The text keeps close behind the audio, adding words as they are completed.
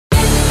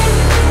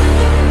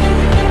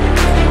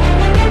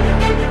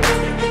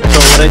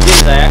what I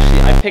did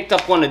is I picked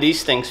up one of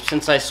these things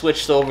since I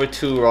switched over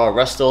to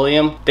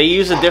Rust-Oleum. They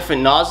use a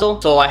different nozzle,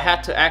 so I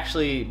had to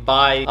actually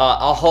buy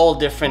a whole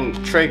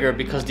different trigger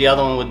because the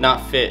other one would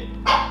not fit.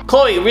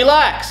 Chloe,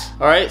 relax.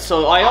 All right,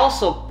 so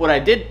what I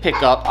did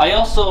pick up, a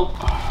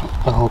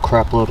whole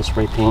crap load of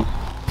spray paint,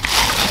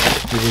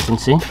 as you can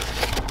see.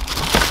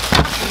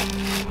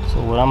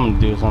 So what I'm gonna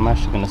do is I'm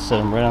actually gonna set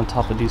them right on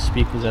top of these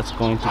speakers. That's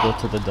going to go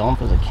to the dome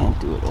because I can't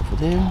do it over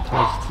there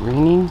because it's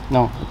raining.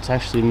 No, it's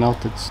actually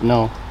melted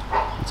snow.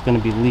 It's gonna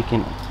be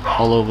leaking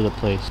all over the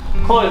place.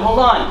 Chloe, hold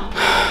on.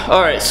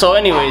 All right, so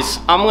anyways,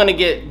 I'm gonna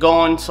get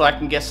going so I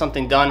can get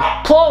something done.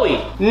 Chloe,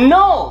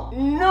 no,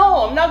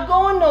 I'm not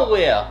going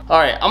nowhere. All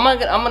right, I'm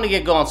gonna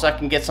get going so I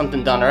can get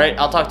something done. All right,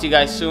 I'll talk to you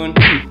guys soon.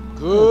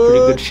 Pretty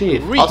good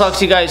shave. I'll talk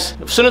to you guys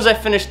as soon as I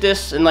finish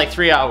this in like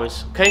 3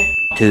 hours, okay?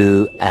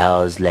 2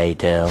 hours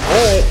later.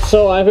 Alright,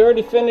 so I've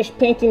already finished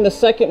painting the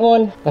second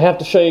one. I have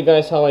to show you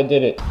guys how I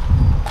did it.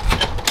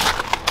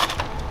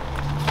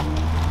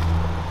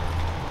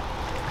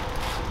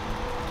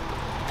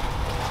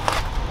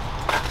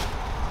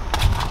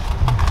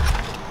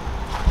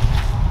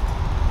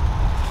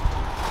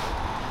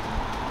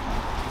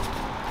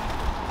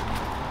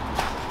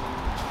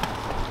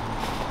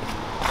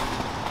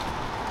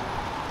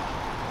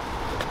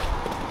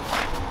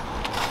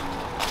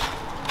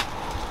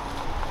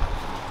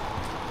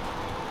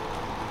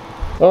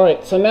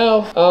 Alright, so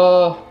now,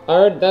 I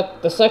heard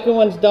that the second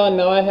one's done.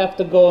 Now I have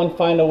to go and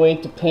find a way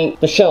to paint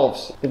the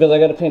shelves, because I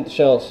gotta paint the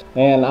shelves.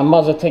 And I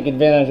might as well take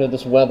advantage of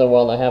this weather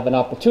while I have an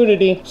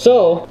opportunity.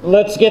 So,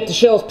 let's get the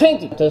shelves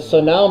painted.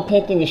 So now I'm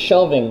painting the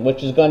shelving,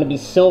 which is gonna be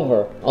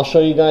silver. I'll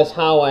show you guys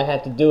how I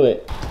had to do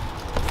it.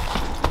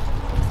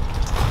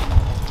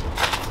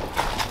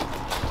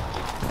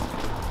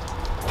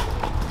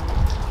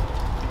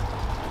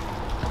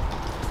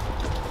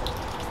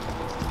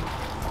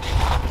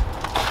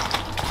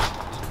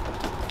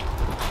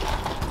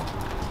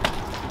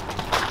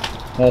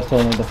 That's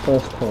only the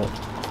first coat.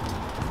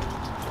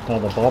 Now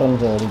the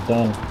bottom's already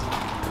done.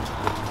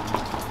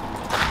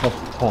 That's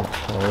the top,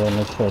 so yeah,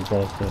 make sure it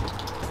dries good.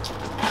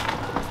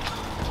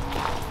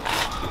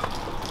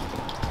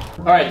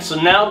 Alright,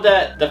 so now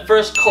that the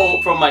first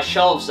coat from my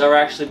shelves are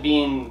actually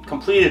being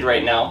completed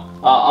right now,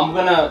 I'm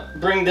gonna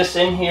bring this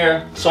in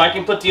here so I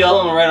can put the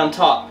other one right on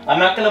top. I'm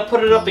not gonna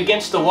put it up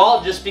against the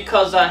wall just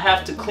because I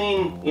have to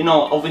clean, you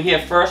know, over here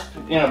first,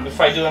 you know,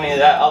 before I do any of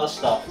that other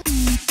stuff.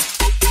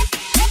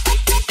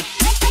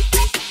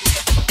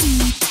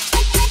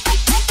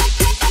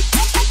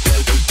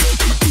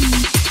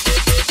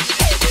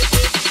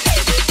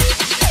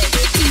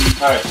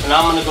 Alright, so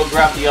now I'm gonna go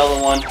grab the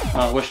other one.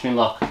 Wish me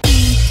luck.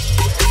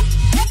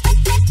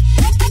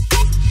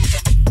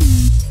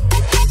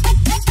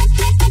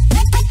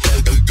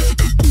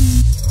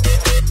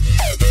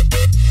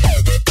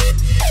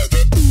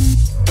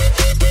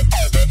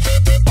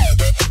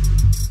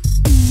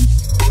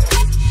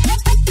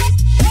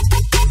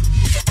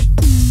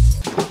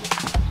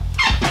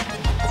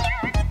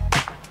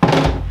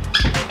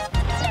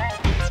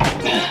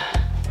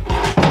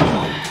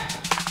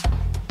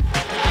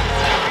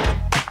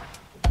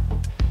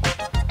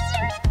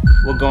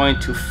 We're going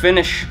to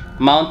finish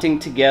mounting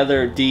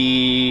together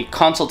the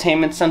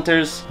Consoletainment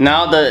centers.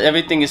 Now that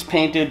everything is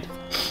painted,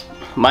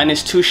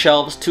 minus two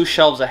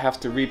shelves I have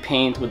to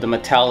repaint with the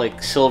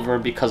metallic silver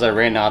because I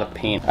ran out of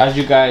paint. As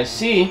you guys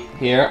see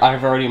here,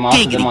 I've already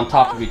mounted them on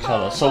top of each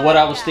other. So what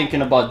I was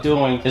thinking about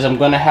doing is I'm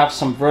gonna have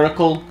some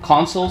vertical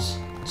consoles.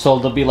 So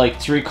there'll be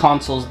like 3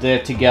 consoles there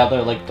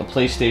together, like the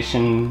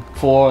PlayStation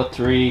 4,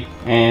 3,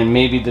 and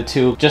maybe the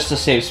 2, just to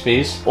save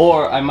space.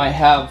 Or I might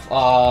have,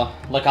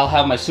 like I'll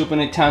have my Super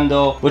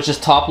Nintendo, which is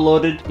top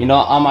loaded. You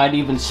know, I might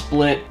even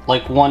split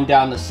like one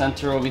down the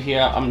center over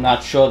here. I'm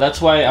not sure.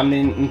 That's why I haven't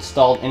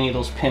installed any of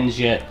those pins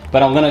yet.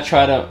 But I'm gonna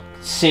try to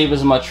save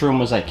as much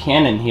room as I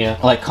can in here.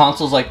 Like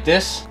consoles like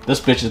this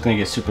bitch is gonna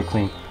get super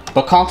clean.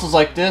 But consoles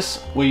like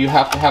this, where you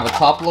have to have a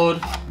top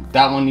load,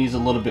 that one needs a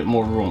little bit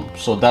more room.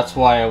 So that's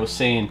why I was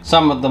saying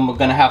some of them are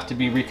gonna have to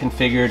be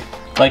reconfigured.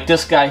 Like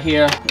this guy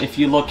here, if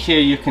you look here,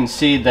 you can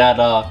see that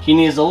he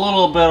needs a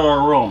little bit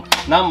of room.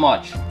 Not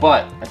much,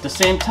 but at the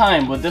same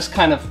time, with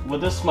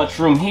this much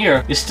room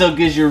here, it still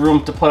gives you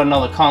room to put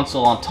another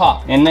console on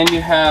top. And then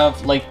you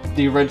have like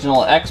the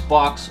original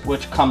Xbox,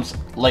 which comes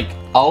like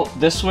out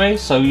this way,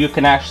 so you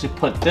can actually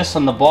put this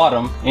on the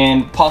bottom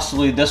and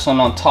possibly this one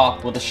on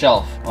top with a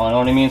shelf. You know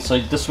what I mean? So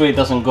this way it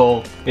doesn't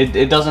go,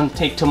 it doesn't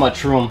take too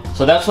much room.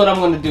 So that's what I'm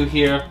going to do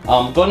here.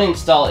 I'm going to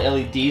install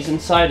LEDs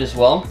inside as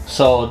well.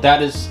 So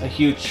that is a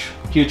huge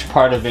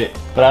part of it,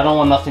 but I don't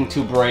want nothing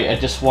too bright. I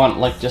just want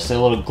like just a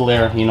little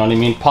glare, you know what I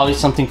mean? Probably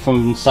something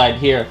from inside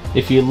here.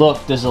 If you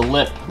look, there's a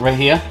lip right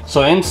here.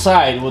 So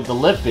inside where the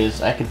lip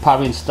is, I could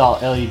probably install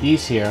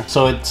LEDs here.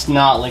 So it's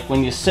not like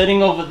when you're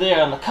sitting over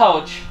there on the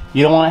couch,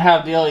 you don't want to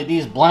have the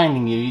LEDs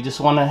blinding you. You just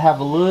want to have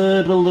a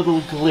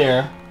little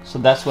glare So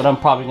that's what I'm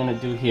probably gonna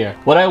do here.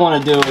 What I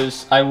wanna do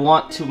is I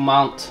want to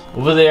mount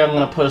over there. I'm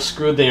gonna put a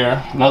screw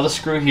there, another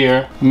screw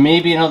here,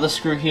 maybe another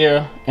screw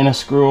here, and a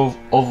screw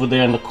over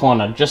there in the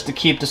corner, just to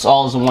keep this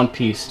all as one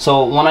piece.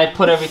 So when I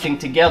put everything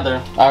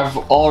together, I've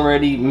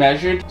already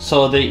measured,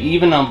 so they're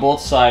even on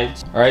both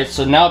sides. All right,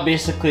 so now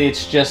basically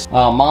it's just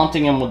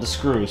mounting them with the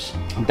screws.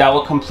 That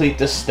will complete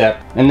this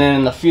step. And then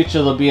in the future,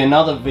 there'll be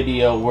another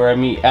video where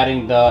me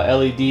adding the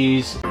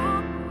LEDs.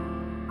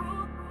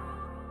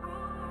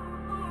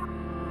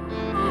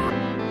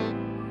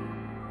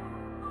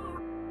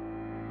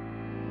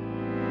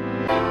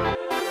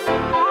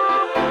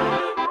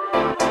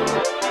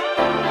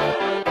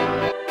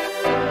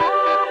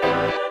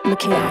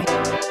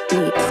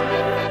 Beats.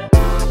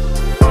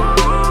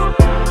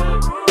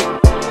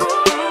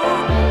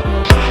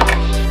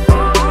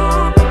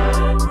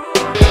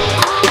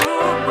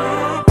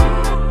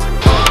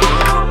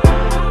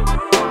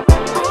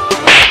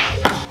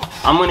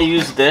 I'm gonna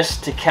use this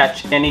to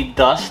catch any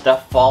dust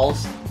that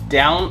falls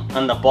down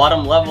on the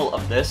bottom level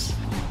of this.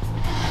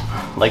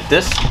 Like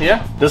this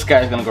here. This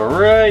guy's gonna go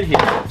right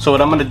here. So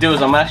what I'm gonna do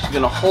is I'm actually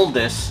gonna hold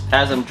this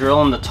as I'm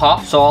drilling the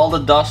top so all the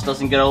dust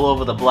doesn't get all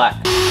over the black.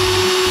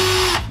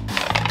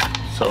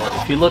 So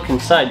if you look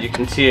inside, you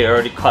can see I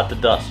already caught the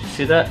dust. You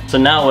see that? So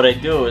now what I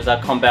do is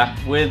I come back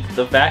with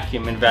the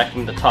vacuum and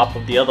vacuum the top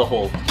of the other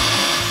hole.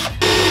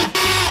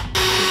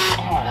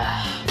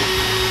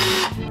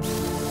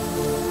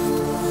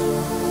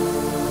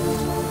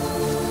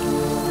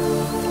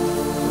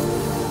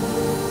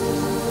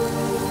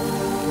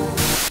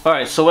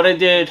 Alright, so what I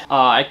did,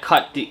 I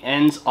cut the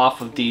ends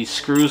off of these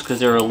screws because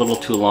they were a little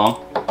too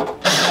long.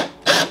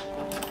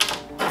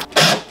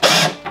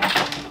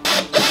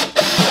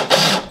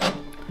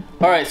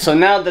 Alright, so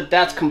now that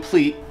that's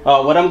complete,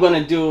 what I'm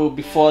going to do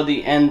before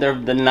the end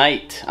of the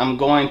night, I'm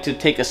going to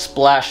take a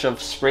splash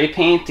of spray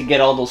paint to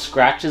get all those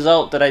scratches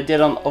out that I did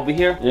on over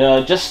here.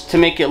 Just to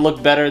make it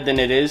look better than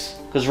it is.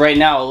 Because right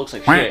now it looks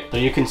like shit. So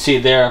you can see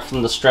there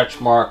from the stretch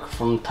mark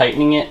from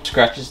tightening it.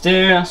 Scratches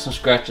there, some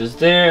scratches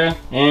there,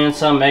 and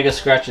some mega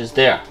scratches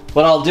there.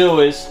 What I'll do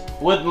is,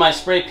 with my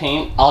spray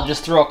paint, I'll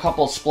just throw a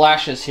couple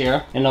splashes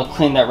here and I'll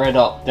clean that right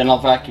up. Then I'll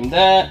vacuum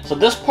that. So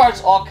this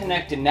part's all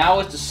connected. Now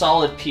it's a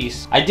solid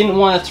piece. I didn't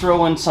want to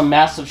throw in some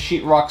massive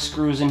sheetrock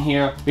screws in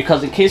here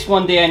because in case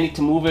one day I need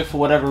to move it for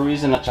whatever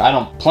reason, which I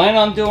don't plan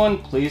on doing,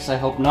 please, I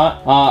hope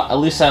not, at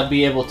least I'll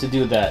be able to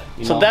do that.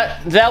 So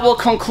that will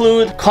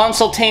conclude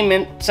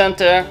Consoletainment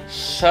Center.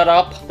 Shut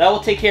up. That will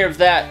take care of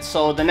that.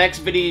 So the next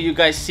video you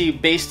guys see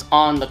based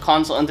on the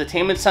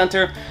Consoletainment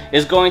Center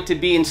is going to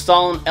be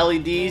installing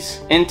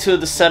LEDs into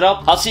the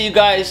setup. I'll see you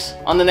guys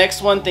on the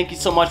next one. Thank you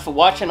so much for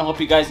watching. I hope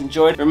you guys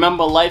enjoyed.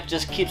 Remember, life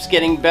just keeps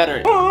getting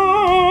better. I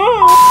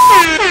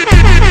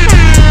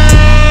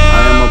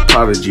am a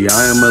prodigy,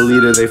 I am a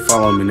leader, they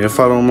follow me. And if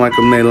I don't like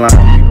them, they lie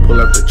on me. Pull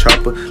up the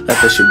chopper, let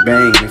that shit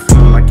bang. If you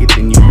don't like it,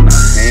 then you cannot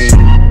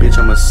hang. Bitch,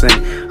 I'm a saint,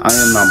 I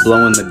am not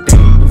blowing the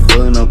dang. We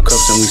filling up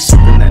cups and we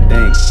sipping that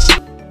dang.